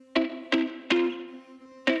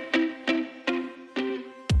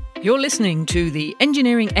You're listening to the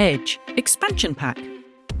Engineering Edge Expansion Pack.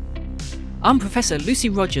 I'm Professor Lucy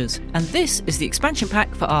Rogers, and this is the expansion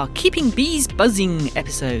pack for our Keeping Bees Buzzing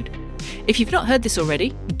episode. If you've not heard this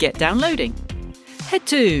already, get downloading. Head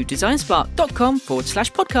to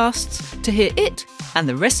designspark.com/podcasts to hear it and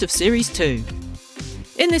the rest of Series 2.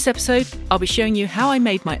 In this episode, I'll be showing you how I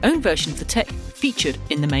made my own version of the tech featured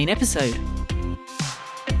in the main episode.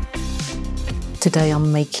 Today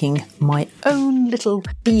I'm making my own little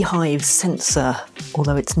beehive sensor,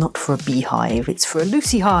 although it's not for a beehive, it's for a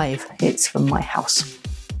Lucy hive. It's from my house.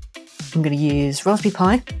 I'm going to use Raspberry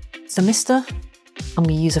Pi, thermistor, I'm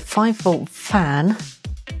going to use a 5-volt fan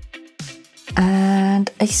and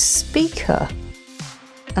a speaker.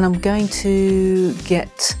 And I'm going to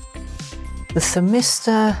get the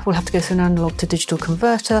thermistor, we'll have to go through an analog to digital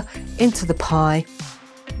converter, into the Pi,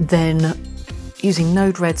 then using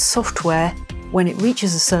Node-RED software. When it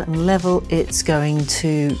reaches a certain level, it's going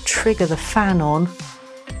to trigger the fan on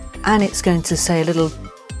and it's going to say a little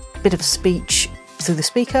bit of speech through the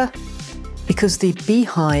speaker. Because the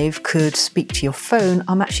beehive could speak to your phone,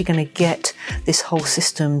 I'm actually going to get this whole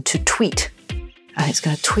system to tweet. And it's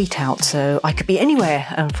going to tweet out, so I could be anywhere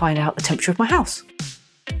and find out the temperature of my house.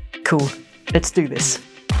 Cool, let's do this.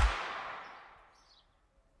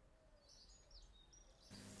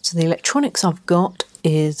 So the electronics I've got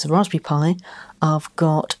is Raspberry Pi, I've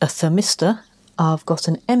got a thermistor, I've got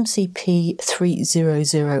an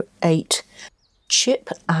MCP3008 chip,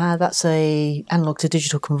 that's a analog to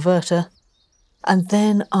digital converter, and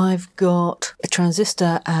then I've got a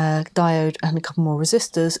transistor, a diode and a couple more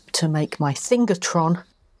resistors to make my Thingatron,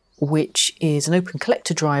 which is an open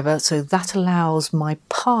collector driver, so that allows my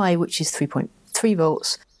Pi, which is 3.3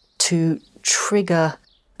 volts, to trigger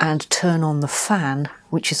and turn on the fan,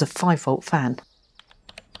 which is a 5-volt fan.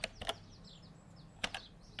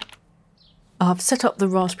 I've set up the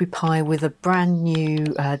Raspberry Pi with a brand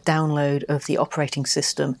new download of the operating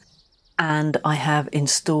system, and I have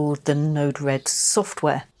installed the Node-RED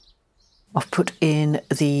software. I've put in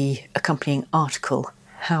the accompanying article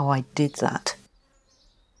how I did that.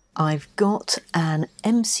 I've got an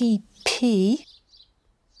MCP.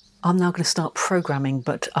 I'm now going to start programming,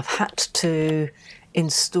 but I've had to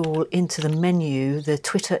install into the menu the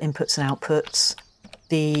Twitter inputs and outputs,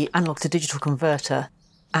 the analog to digital converter,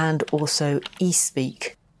 and also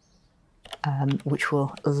eSpeak, which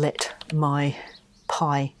will let my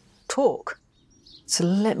Pi talk. So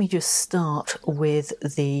let me just start with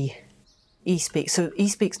the eSpeak. So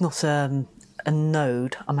eSpeak's not a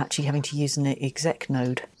node. I'm actually having to use an exec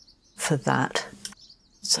node for that.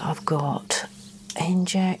 So I've got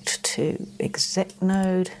inject to exec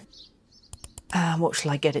node. What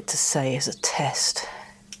shall I get it to say as a test?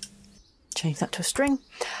 Change that to a string.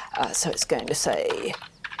 So it's going to say,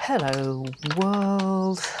 hello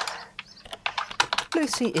world,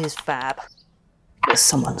 Lucy is fab.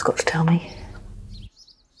 Someone's got to tell me.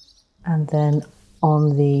 And then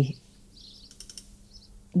on the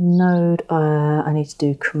node, I need to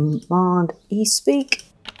do command eSpeak.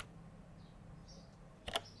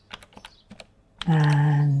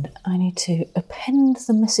 And I need to append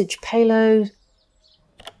the message payload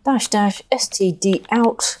 -- std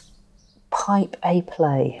out pipe a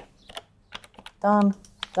play. Done.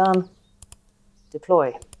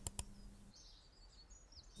 Deploy.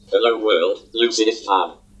 Hello world, Lucy is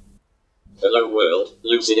fab. Hello world,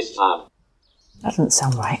 Lucy is fab. That doesn't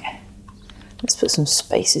sound right. Let's put some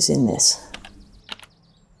spaces in this.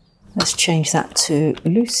 Let's change that to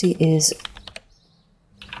Lucy is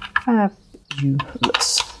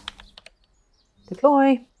fabulous.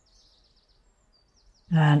 Deploy.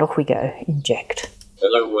 And off we go. Inject.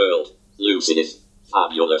 Hello world, Lucy is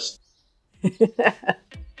fabulous.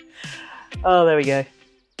 Oh, there we go.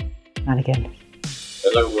 And again.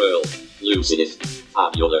 Hello world, Lucy is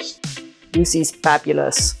fabulous. Lucy's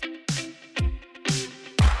fabulous.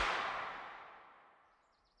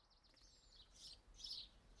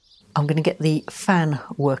 I'm going to get the fan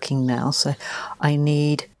working now. So I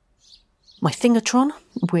need my Thingatron,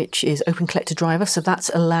 which is open collector driver. So that's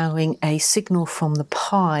allowing a signal from the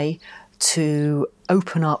Pi to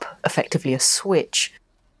open up effectively a switch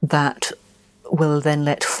that will then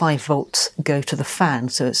let 5 volts go to the fan.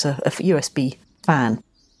 So it's a USB fan.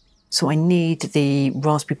 So I need the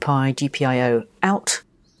Raspberry Pi GPIO out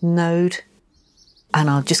node, and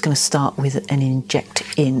I'm just going to start with an inject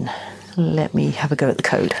in. Let me have a go at the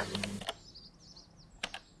code.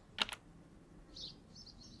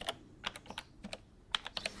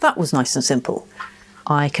 That was nice and simple.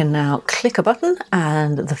 I can now click a button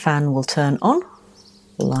and the fan will turn on,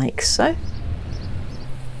 like so.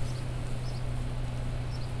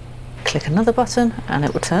 click another button and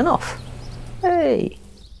it will turn off. Hey!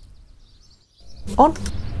 On.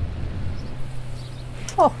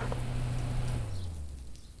 Off.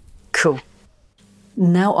 Cool.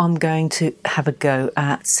 Now I'm going to have a go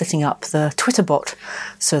at setting up the Twitter bot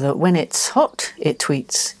so that when it's hot, it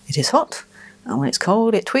tweets it is hot, and when it's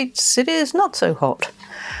cold, it tweets it is not so hot.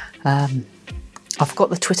 I've got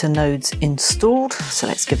the Twitter nodes installed, so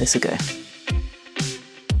let's give this a go.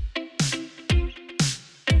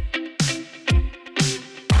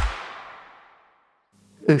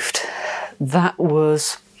 Oofed. That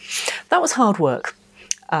was hard work.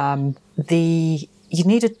 You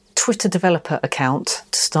need a Twitter developer account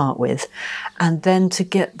to start with, and then to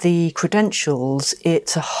get the credentials,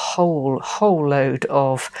 it's a whole load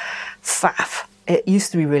of faff. It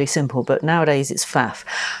used to be really simple, but nowadays it's faff.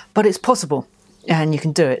 But it's possible, and you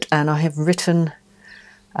can do it. And I have written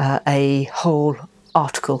a whole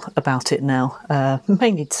article about it now,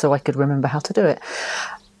 mainly so I could remember how to do it.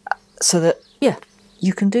 So that, yeah,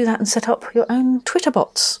 you can do that and set up your own Twitter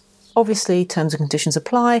bots. Obviously, terms and conditions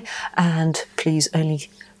apply, and please only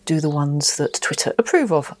do the ones that Twitter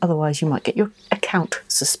approve of, otherwise you might get your account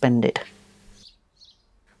suspended.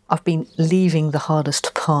 I've been leaving the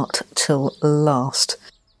hardest part till last.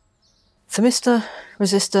 Thermistor,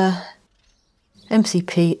 resistor,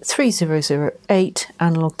 MCP 3008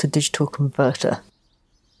 analog to digital converter.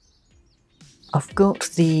 I've got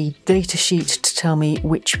the datasheet to tell me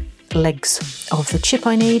which legs of the chip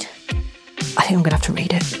I need. I think I'm going to have to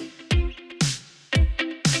read it.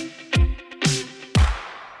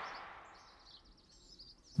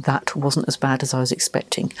 That wasn't as bad as I was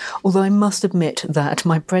expecting, although I must admit that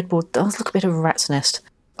my breadboard does look a bit of a rat's nest.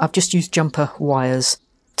 I've just used jumper wires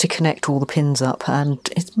to connect all the pins up, and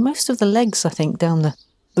it's most of the legs, I think, down the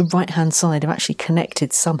right hand side are actually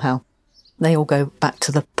connected somehow. They all go back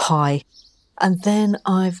to the Pi. And then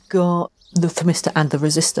I've got the thermistor and the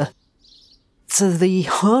resistor. So the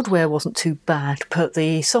hardware wasn't too bad, but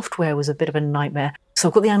the software was a bit of a nightmare. So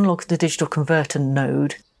I've got the analog to digital converter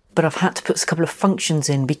node, but I've had to put a couple of functions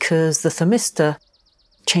in because the thermistor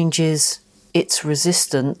changes its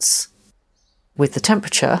resistance with the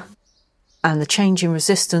temperature, and the change in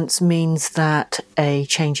resistance means that a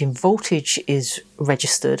change in voltage is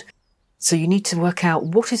registered. So you need to work out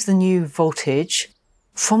what is the new voltage.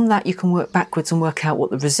 From that you can work backwards and work out what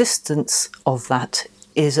the resistance of that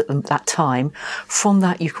is at that time. From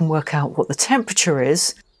that you can work out what the temperature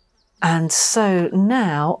is. And so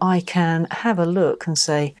now I can have a look and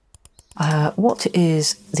say, what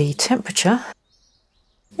is the temperature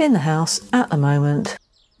in the house at the moment?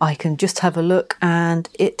 I can just have a look and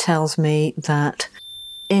it tells me that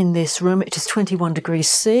in this room it is 21 degrees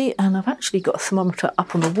C, and I've actually got a thermometer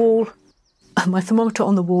up on the wall. And my thermometer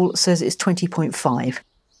on the wall says it's 20.5.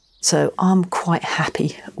 So I'm quite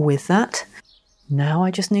happy with that. Now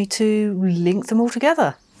I just need to link them all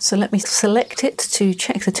together. So let me select it to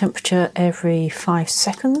check the temperature every 5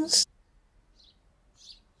 seconds.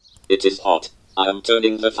 It is hot. I am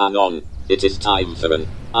turning the fan on. It is time for an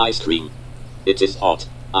ice cream. It is hot.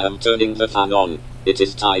 I am turning the fan on. It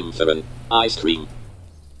is time for an ice cream.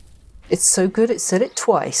 It's so good it said it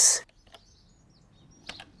twice.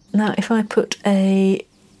 Now if I put a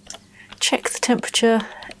check the temperature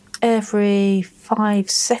every 5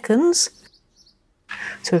 seconds.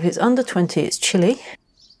 So if it's under 20 it's chilly.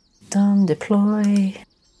 Done, deploy.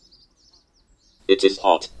 It is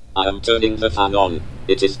hot. I am turning the fan on.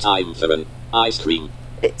 It is time for an ice cream.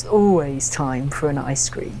 It's always time for an ice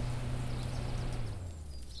cream.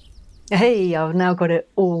 Hey, I've now got it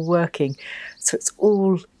all working. So it's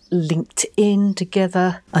all linked in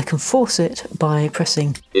together. I can force it by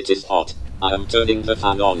pressing. It is hot. I am turning the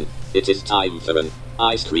fan on. It is time for an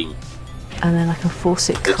ice cream. And then I can force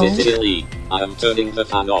it cold. It is chilly. I am turning the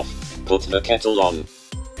fan off. Put the kettle on.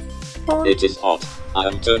 It is hot. I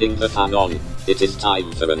am turning the fan on. It is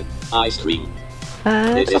time for an ice cream.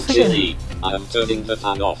 And it is off again. chilly. I am turning the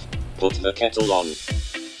fan off. Put the kettle on.